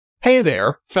Hey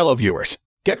there, fellow viewers.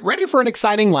 Get ready for an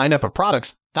exciting lineup of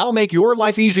products that'll make your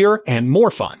life easier and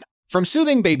more fun. From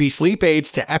soothing baby sleep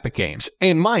aids to epic games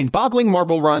and mind-boggling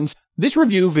marble runs, this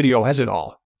review video has it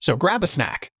all. So grab a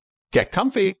snack, get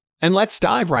comfy, and let's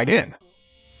dive right in.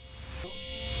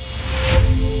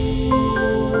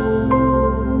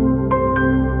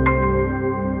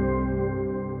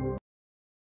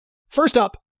 First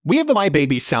up, we have the My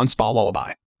Baby Sound Spa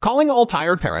Lullaby. Calling all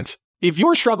tired parents, if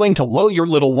you're struggling to lull your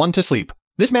little one to sleep,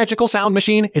 this magical sound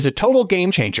machine is a total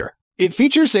game changer. It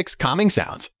features 6 calming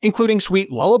sounds, including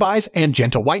sweet lullabies and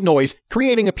gentle white noise,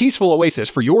 creating a peaceful oasis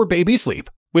for your baby's sleep,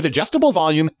 with adjustable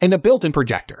volume and a built-in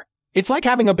projector. It's like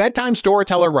having a bedtime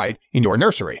storyteller right in your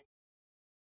nursery.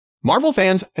 Marvel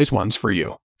fans, this one's for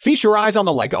you. Feast your eyes on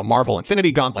the LEGO Marvel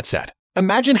Infinity Gauntlet set.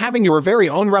 Imagine having your very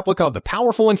own replica of the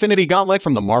powerful Infinity Gauntlet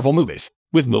from the Marvel movies.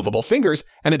 With movable fingers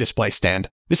and a display stand,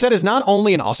 the set is not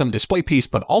only an awesome display piece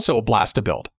but also a blast to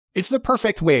build. It's the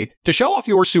perfect way to show off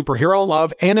your superhero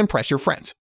love and impress your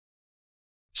friends.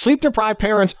 Sleep-deprived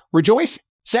parents, rejoice!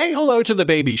 Say hello to the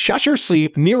Baby Shusher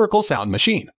Sleep Miracle Sound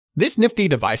Machine. This nifty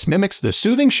device mimics the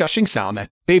soothing shushing sound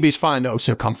that babies find oh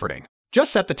so comforting.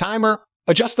 Just set the timer,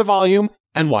 adjust the volume,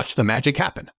 and watch the magic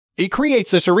happen. It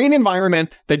creates a serene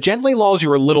environment that gently lulls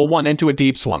your little one into a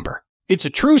deep slumber. It's a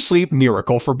true sleep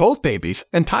miracle for both babies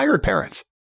and tired parents.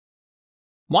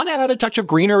 Want to add a touch of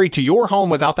greenery to your home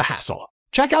without the hassle?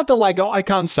 Check out the LEGO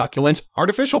Icon Succulents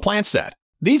Artificial Plant Set.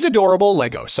 These adorable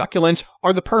LEGO succulents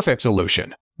are the perfect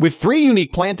solution. With 3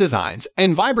 unique plant designs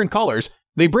and vibrant colors,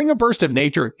 they bring a burst of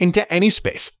nature into any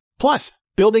space. Plus,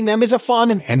 building them is a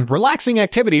fun and relaxing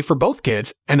activity for both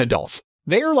kids and adults.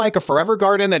 They are like a forever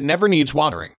garden that never needs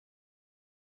watering.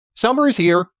 Summer is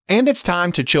here, and it's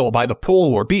time to chill by the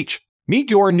pool or beach.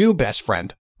 Meet your new best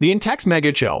friend, the Intex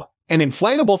Mega Chill, an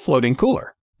inflatable floating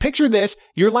cooler. Picture this,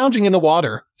 you're lounging in the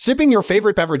water, sipping your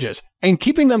favorite beverages, and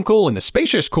keeping them cool in the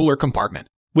spacious cooler compartment.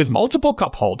 With multiple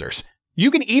cup holders,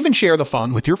 you can even share the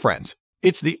fun with your friends.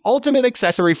 It's the ultimate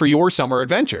accessory for your summer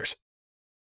adventures.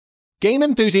 Game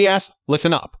enthusiasts,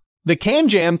 listen up. The Can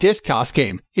Jam Disc Toss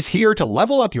game is here to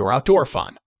level up your outdoor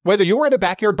fun. Whether you're at a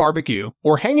backyard barbecue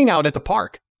or hanging out at the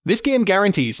park, this game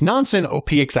guarantees nonsense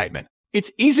OP excitement.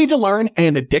 It's easy to learn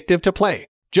and addictive to play.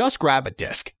 Just grab a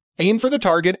disc, aim for the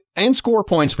target, and score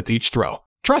points with each throw.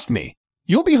 Trust me,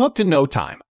 you'll be hooked in no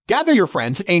time. Gather your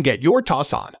friends and get your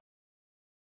toss on.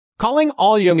 Calling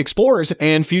all young explorers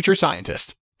and future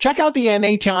scientists. Check out the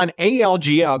N-Aton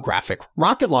ALGA graphic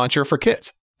rocket launcher for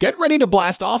kids. Get ready to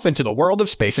blast off into the world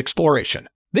of space exploration.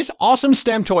 This awesome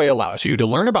STEM toy allows you to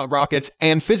learn about rockets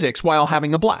and physics while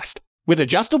having a blast. With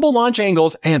adjustable launch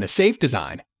angles and a safe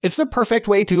design, it's the perfect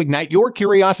way to ignite your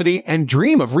curiosity and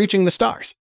dream of reaching the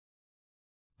stars.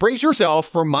 Brace yourself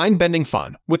for mind-bending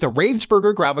fun with the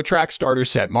Ravensburger Gravitrack Starter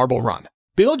Set Marble Run.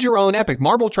 Build your own epic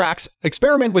marble tracks,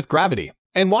 experiment with gravity,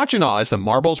 and watch in awe as the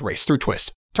marbles race through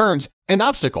twists, turns, and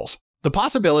obstacles. The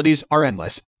possibilities are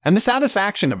endless, and the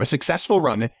satisfaction of a successful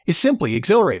run is simply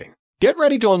exhilarating. Get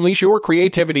ready to unleash your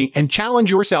creativity and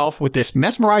challenge yourself with this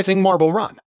mesmerizing marble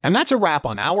run. And that's a wrap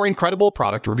on our incredible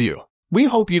product review. We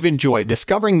hope you've enjoyed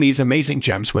discovering these amazing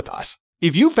gems with us.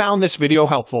 If you found this video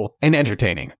helpful and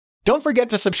entertaining, don't forget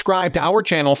to subscribe to our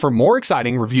channel for more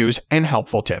exciting reviews and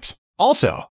helpful tips.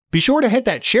 Also, be sure to hit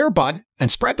that share button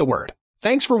and spread the word.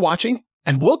 Thanks for watching,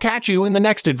 and we'll catch you in the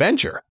next adventure.